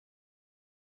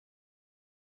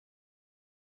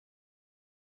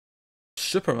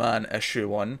Superman issue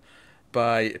 1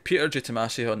 by Peter J.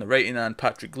 Tomasi on the writing and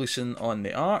Patrick Gleason on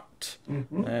the art.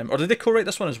 Or did they co-write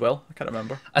this one as well? I can't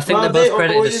remember. I think they're They both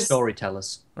credited as always,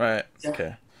 storytellers. Right, yeah,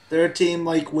 okay. they're a team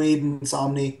like Wade and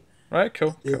Somni Right,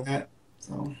 cool, do cool. that.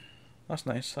 So That's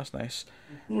nice, that's nice.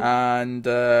 mhm. And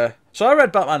so I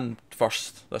read Batman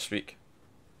first this week.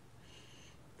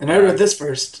 And I read this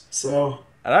first, so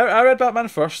And I read Batman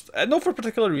first, not for a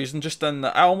particular reason, just in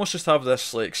that I almost just have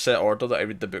this like set order that I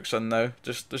read the books in now.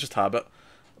 It's just habit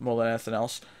more than anything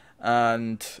else.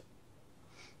 And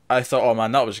I thought, oh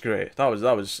man, that was great. That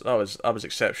was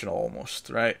exceptional almost,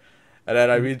 right? And then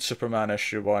I read Superman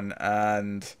issue 1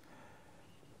 and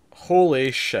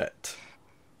holy shit.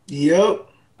 yep.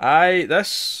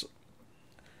 This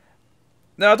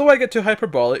now I don't want to get too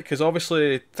hyperbolic because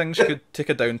obviously things could take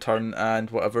a downturn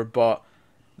and whatever, but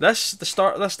this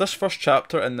first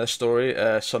chapter in this story,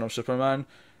 Son of Superman,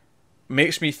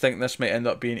 makes me think this might end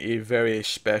up being a very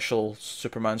special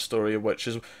Superman story, which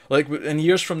is like in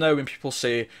years from now when people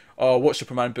say, "Oh, what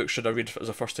Superman book should I read as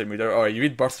a first-time reader?" Or you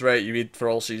read Birthright, you read For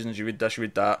All Seasons, you read this, you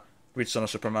read that, read Son of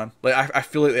Superman. Like I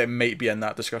feel like it might be in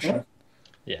that discussion.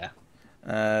 Yeah.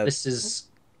 Uh,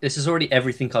 This is already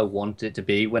everything I wanted it to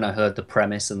be when I heard the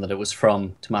premise and that it was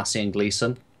from Tomasi and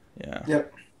Gleason. yeah.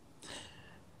 Yep.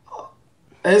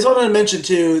 I just wanted to mention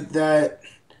too that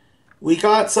we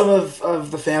got some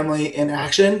of the family in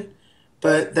action,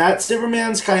 but that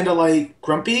Superman's kind of like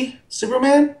grumpy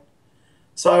Superman.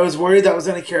 So I was worried that was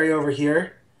going to carry over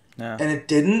here, Yeah. and it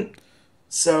didn't.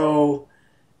 So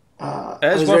It I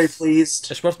is was very worth pleased.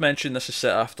 it's worth mentioning this is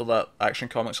set after that Action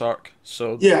Comics arc,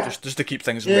 so Yeah. just to keep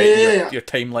things Yeah, right in yeah, your, yeah. your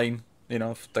timeline,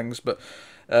 of things. But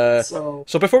So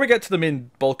so before we get to the main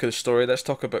bulk of the story, let's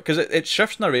talk about because it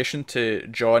shifts narration to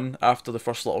John after the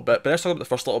first little bit. But let's talk about the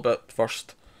first little bit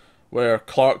first, where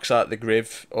Clark's at the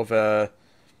grave of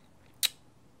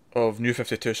New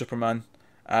 52 Superman,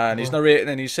 and he's narrating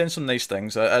and he's saying some nice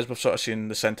things, as we've sort of seen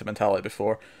the sentimentality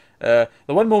before. The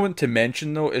one moment to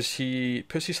mention though is he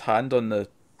puts his hand on the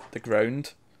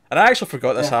ground, and I actually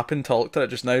forgot this yeah, happened till I looked at it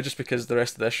just now, just because the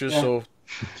rest of the issue is yeah, so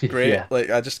great. Yeah. Like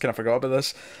I just kind of forgot about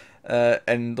this.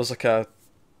 And there's like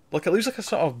it leaves like a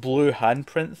sort of blue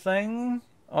handprint thing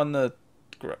on the.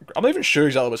 I'm not even sure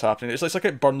exactly what's happening. It's like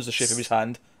it burns the shape of his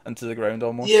hand into the ground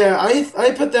almost. yeah.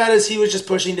 I put that as he was just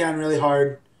pushing down really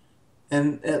hard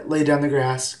and it laid down the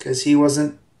grass because he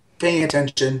wasn't paying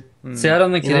attention. See, I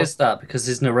don't think You it know. is that because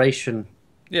his narration.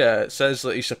 Yeah, it says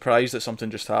that he's surprised that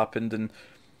something just happened, and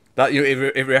that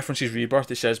it references Rebirth.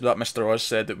 He says that Mr. Oz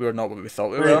said that we were not what we thought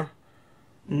we Right. were.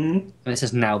 Mm-hmm. And it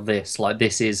says now this. Like,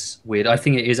 this is weird. I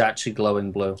think it is actually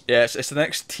glowing blue. Yeah, it's the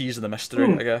next tease of the mystery,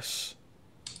 I guess.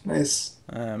 Nice.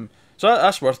 So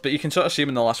that's worth. But you can sort of see him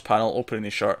in the last panel opening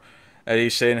his shirt, and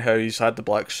he's saying how he's had the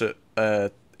black suit.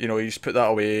 He's put that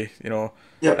away. And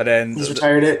Yep. then He's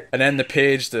retired it. and then the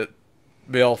page that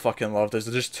we all fucking loved is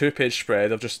there's just 2-page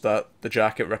spread of just the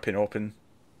jacket ripping open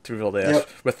to reveal the S Yep.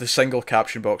 with the single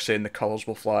caption box saying the colours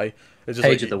will fly. It's just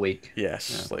Page like, of the week.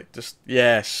 yes, like just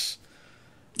yes.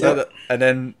 Yep. And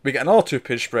then we get another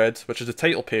 2-page spread, which is the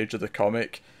title page of the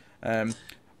comic,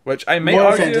 which I might More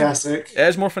argue fantastic. it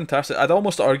is more fantastic. I'd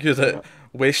almost argue that Yeah.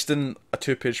 wasting a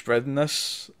 2-page spread in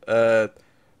this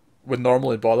would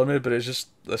normally bother me, but it's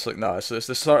like nah. It's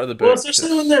the start of the Well, book.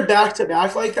 especially when they're back to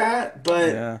back like that. But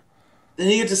Yeah, then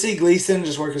you get to see Gleason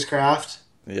just work his craft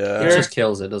yeah. He Here. just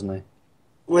kills it, doesn't he?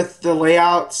 with the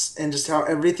layouts and just how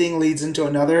everything leads into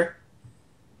another.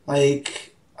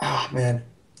 Like, oh man,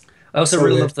 I also so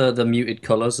really good. love the muted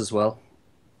colors as well.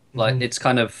 Like, it's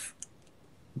kind of.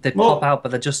 They pop Well, out,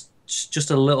 but they're just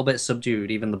a little bit subdued,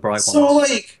 even the bright so ones.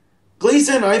 like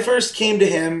Gleason, I first came to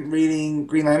him reading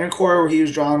Green Lantern Corps, where he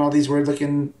was drawing all these weird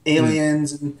looking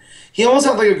aliens, and he almost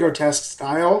had like a grotesque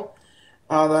style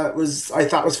that I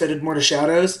thought was fitted more to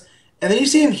shadows. And then you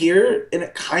see him here, and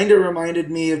it kind of reminded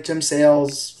me of Tim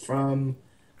Sale's from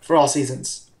For All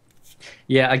Seasons.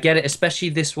 Yeah, I get it, especially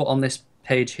this one on this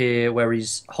page here where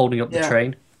he's holding up the Yeah.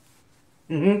 train.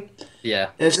 Mm-hmm. Yeah.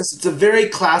 It's a very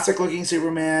classic looking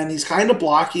Superman. He's kind of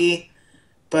blocky,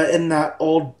 but in that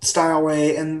old style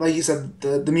way. And like you said,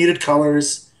 the muted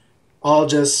colors all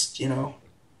just Yeah.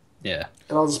 it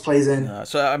all just plays in.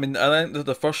 So I mean, I think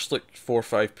the first like 4 or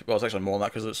 5. Well, it's actually more than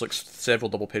that because it's like several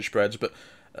double-page spreads. But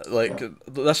like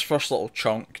this first little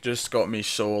chunk just got me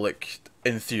so like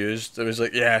enthused. It was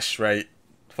like, yes, right,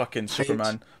 fucking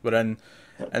Superman, we're in.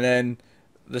 And then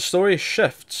the story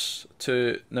shifts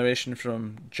to narration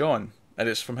from John, and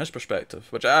it's from his perspective,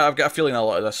 which I've got a feeling a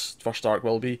lot of this first arc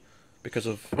will be because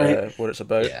of Right. what it's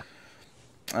about. Yeah.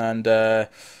 And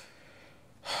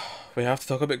we have to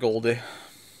talk about Goldie.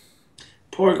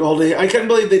 Poor Goldie. I couldn't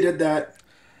believe they did that.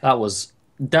 That was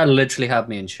That literally had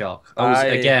me in shock.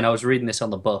 I I was reading this on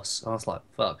the bus. I was like,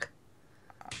 fuck.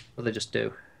 What did they just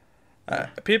do?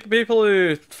 people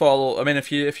who follow, I mean,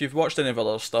 if you've watched any of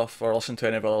other stuff or listened to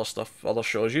any of other stuff, other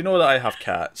shows, you know that I have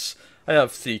cats. I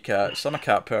have 3 cats. I'm a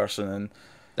cat person, and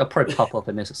They'll probably pop up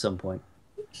in this at some point.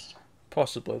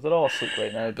 possibly they're all asleep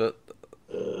right now. But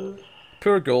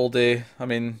poor Goldie. I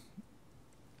mean,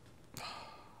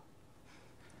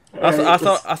 I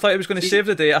thought he was going to save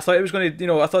the day. I thought he was going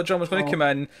to, I thought John was going to come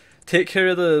in, take care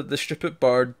of the stupid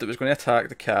bird that was going to attack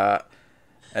the cat,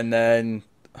 and then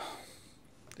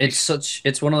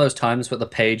It's one of those times where the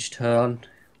page turn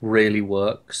really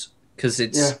works because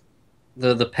Yeah.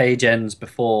 the page ends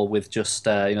before with just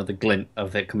the glint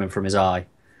of it coming from his eye.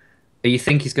 But you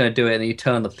think he's going to do it, and then you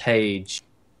turn the page,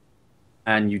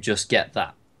 and you just get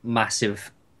that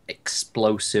massive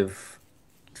explosive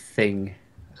thing.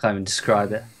 I can't even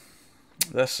describe it.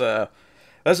 this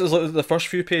is like the first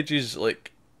few pages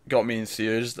like got me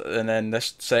enthused, and then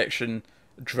this section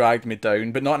dragged me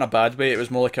down, but not in a bad way. It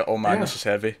was more like oh man, Yeah. this is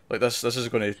heavy. Like this is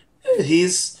going to.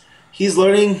 He's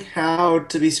learning how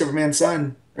to be Superman's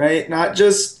son, right? Not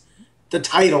just the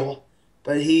title,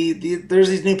 but there's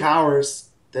these new powers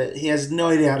that he has no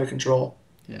idea how to control.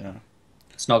 Yeah.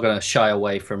 It's not going to shy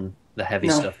away from the heavy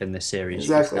No, stuff in this series.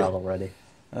 exactly. You can tell already.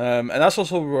 And that's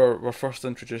also where we're first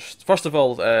introduced. First of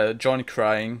all, Johnny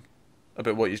crying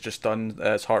about what he's just done.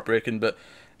 It's heartbreaking, but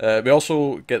we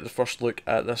also get the first look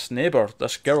at this neighbour,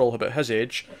 this girl about his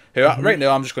age, who right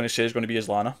now I'm just going to say is going to be his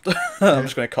Lana. I'm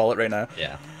just going to call it right now.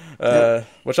 Yeah.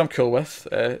 Which I'm cool with.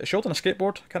 Is she holding a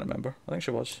skateboard? I can't remember. I think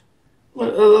she was.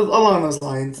 Along those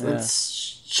lines. Yeah.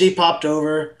 She popped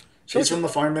over. She's Sure. from the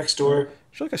farm next door.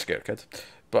 She's like a scared kid.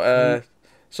 But,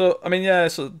 so, I mean, yeah,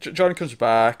 so Johnny comes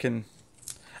back, and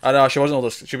I know she wasn't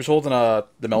holding, she was holding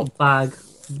the milk. Bag.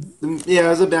 Yeah, it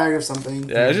was a bag of something.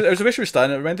 Yeah, it was the way she was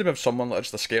standing. It reminded me of someone, like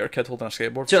just a skater kid holding a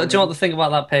skateboard. Do you know what the thing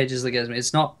about that page is that gets me?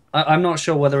 It's not. I'm not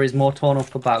sure whether he's more torn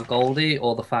up about Goldie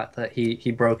or the fact that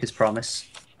he broke his promise.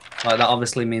 Like that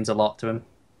obviously means a lot to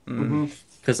him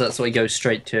because that's what he goes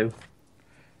straight to.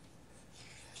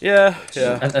 Yeah,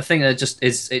 yeah. I think that just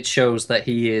is. It shows that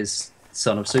he is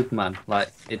son of Superman. Like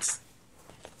it's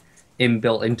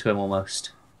inbuilt into him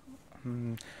almost.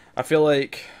 I feel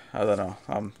like, I don't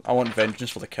know, I want vengeance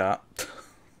for the cat.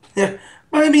 Yeah.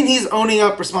 Well, I mean, he's owning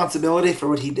up responsibility for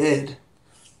what he did.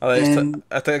 I think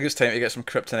it's time to get some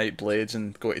kryptonite blades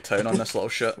and go to town on this little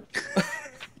shit.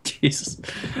 Jesus.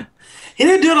 He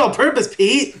didn't do it on purpose,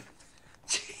 Pete.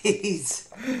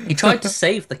 Jeez. He tried to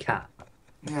save the cat.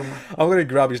 Yeah. I'm gonna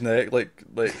grab his neck like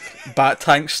Bat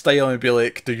Tank style and be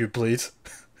like, "Do you bleed?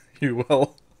 You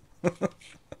will."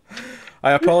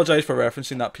 I apologize for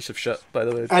referencing that piece of shit, by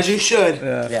the way. As you should.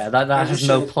 Yeah. Yeah, that As you has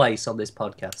no should. place on this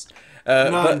podcast.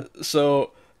 None. But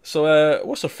so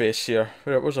what's her face here?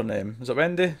 Where's her name? Is it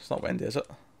Wendy? It's not Wendy, is it?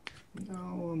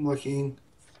 No, I'm looking.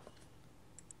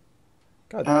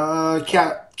 God.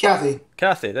 Kathy.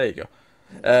 Kathy. There you go.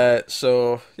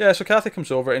 So Kathy comes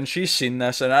over and she's seen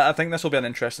this, and I think this will be an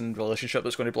interesting relationship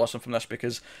that's going to blossom from this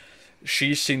because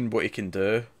she's seen what he can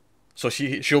do. So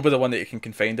she'll be the one that he can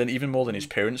confide in, even more than his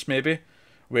parents maybe.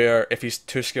 Where if he's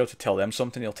too scared to tell them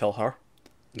something, he'll tell her.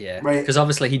 Yeah, Right. because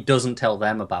obviously he doesn't tell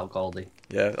them about Goldie.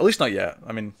 Yeah, at least not yet.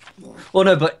 I mean, Well,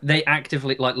 no, but they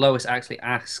actively, like Lois actually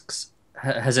asks,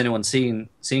 "Has anyone seen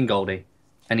Goldie?"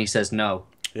 And he says no.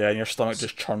 yeah, and your stomach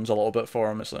just churns a little bit for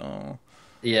him. It's like, oh.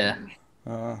 Yeah.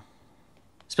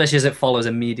 Especially as it follows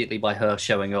immediately by her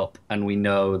showing up, and we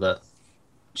know that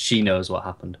she knows what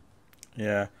happened.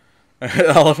 Yeah.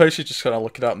 I love how she's just kind of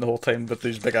looking at him the whole time with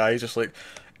these big eyes, just like,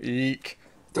 eek.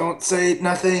 Don't say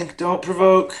nothing. Don't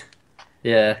provoke.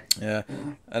 Yeah. Yeah.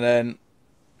 And then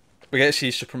we get to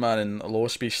see Superman and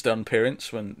Lois be stern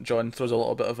parents when John throws a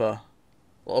little bit of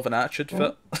an attitude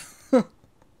fit.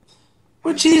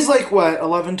 Which he's like, what,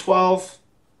 11, 12?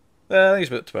 Yeah, I think he's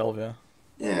about 12, yeah.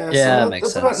 Yeah, Yeah, so that makes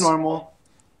that's about sense. normal.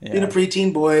 Yeah. Being a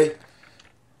preteen boy.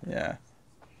 Yeah.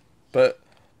 But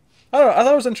I don't know, I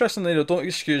thought it was interesting,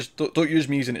 don't use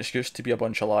me as an excuse to be a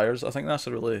bunch of liars. I think that's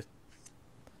a really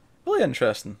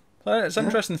interesting. It's an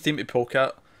interesting theme to poke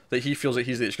at, that he feels that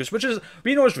he's the excuse, which is,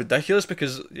 we know is ridiculous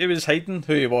because he was hiding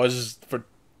who he was for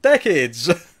decades.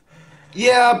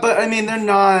 Yeah, but I mean, they're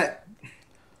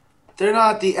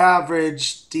not the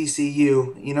average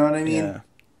DCU. You know what I mean? Yeah.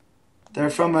 They're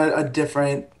from a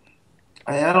different.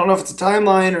 I don't know if it's a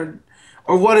timeline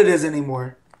or what it is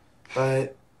anymore,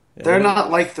 but they're not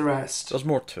like the rest. There's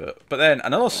more to it. But then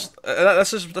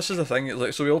this is the thing.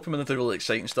 Like, so we open with the really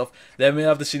exciting stuff. Then we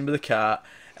have the scene with the cat,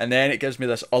 and then it gives me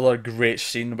this other great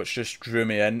scene which just drew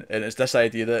me in, and it's this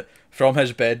idea that from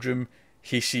his bedroom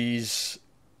he sees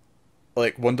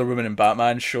like Wonder Woman and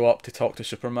Batman show up to talk to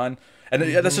Superman. And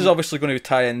this is obviously going to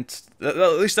tie into, at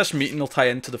least this meeting will tie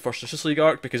into the first Justice League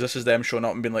arc, because this is them showing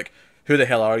up and being like, who the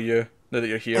hell are you now that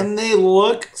you're here? And they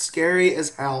look scary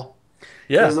as hell.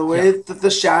 Yeah. Because the way that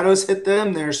the shadows hit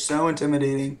them, they're so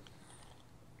intimidating.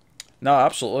 No,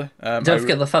 absolutely. Don't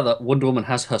forget the fact that Wonder Woman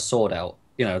has her sword out.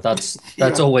 You know, that's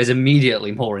Yeah. always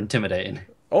immediately more intimidating.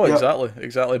 Oh, Yep.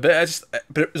 exactly. But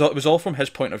it was all from his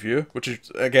point of view, which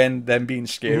is, again, them being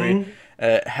scary.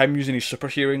 Him using his super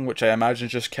hearing, which I imagine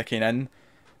is just kicking in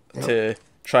to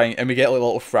try and we get like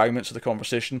little fragments of the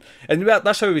conversation. And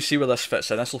that's how we see where this fits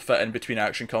in. This will fit in between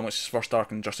Action Comics' first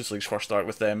arc and Justice League's first arc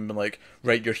with them and like,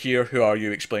 right, you're here, who are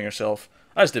you, explain yourself,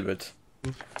 as they would.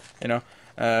 You know?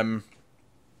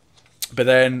 But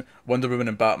then Wonder Woman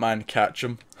and Batman catch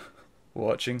him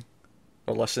watching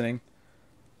or listening.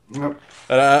 Yep.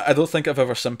 And I don't think I've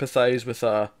ever sympathised with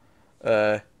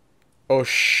oh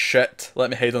shit, let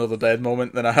me hide under the dead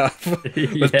moment than I have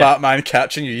with Batman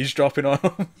catching you eavesdropping on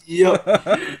him. Yep.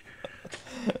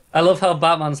 I love how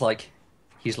Batman's like,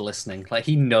 he's listening. Like,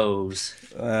 he knows.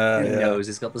 He knows.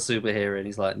 He's got the super hearing.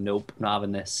 He's like, nope, not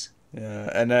having this. Yeah,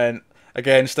 and then,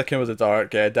 again, sticking with the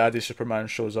dark, Daddy Superman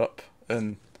shows up,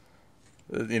 and,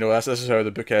 you know, this is how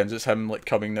the book ends. It's him, like,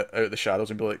 coming out of the shadows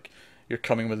and be like, you're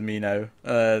coming with me now.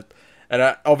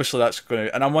 And obviously that's going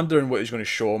to... And I'm wondering what he's going to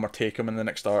show him or take him in the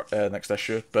next next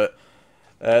issue. But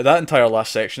that entire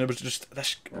last section, it was just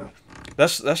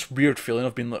this weird feeling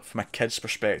of being, like, from a kid's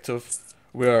perspective,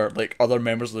 where, like, other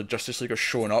members of the Justice League are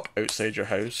showing up outside your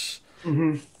house.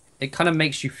 Mm-hmm. It kind of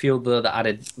makes you feel the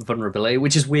added vulnerability,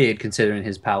 which is weird considering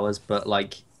his powers, but,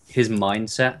 like, his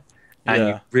mindset. And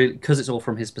you really, because it's all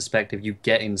from his perspective, you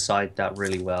get inside that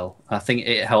really well. I think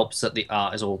it helps that the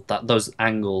art is all that those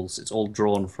angles. It's all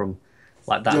drawn from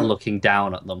like that, looking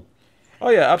down at them. Oh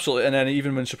yeah, absolutely. And then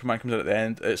even when Superman comes out at the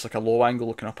end, it's like a low angle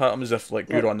looking up at him, as if like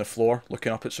you're on the floor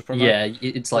looking up at Superman. Yeah,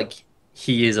 it's like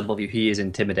he is above you. He is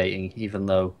intimidating, even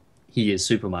though he is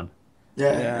Superman.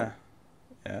 Yeah.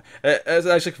 It's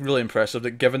actually really impressive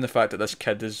that, given the fact that this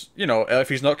kid is, you know, if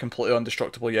he's not completely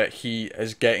indestructible yet, he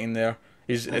is getting there.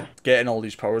 He's getting all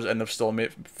these powers, and they've still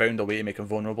found a way to make him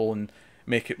vulnerable and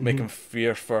make him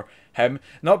fear for him.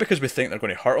 Not because we think they're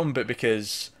going to hurt him, but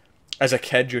because as a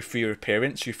kid you fear your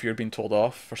parents, you fear being told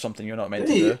off for something you're not meant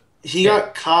to do. He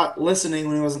got caught listening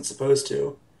when he wasn't supposed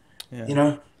to. Yeah. You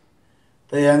know?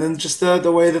 But yeah, and then just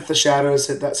the way that the shadows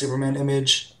hit that Superman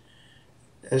image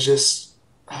is just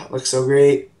looks so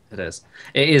great. It is.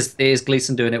 It is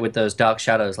Gleason doing it with those dark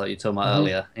shadows like you told me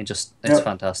earlier. It's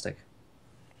fantastic.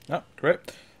 Yeah, great.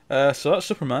 So that's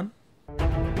Superman.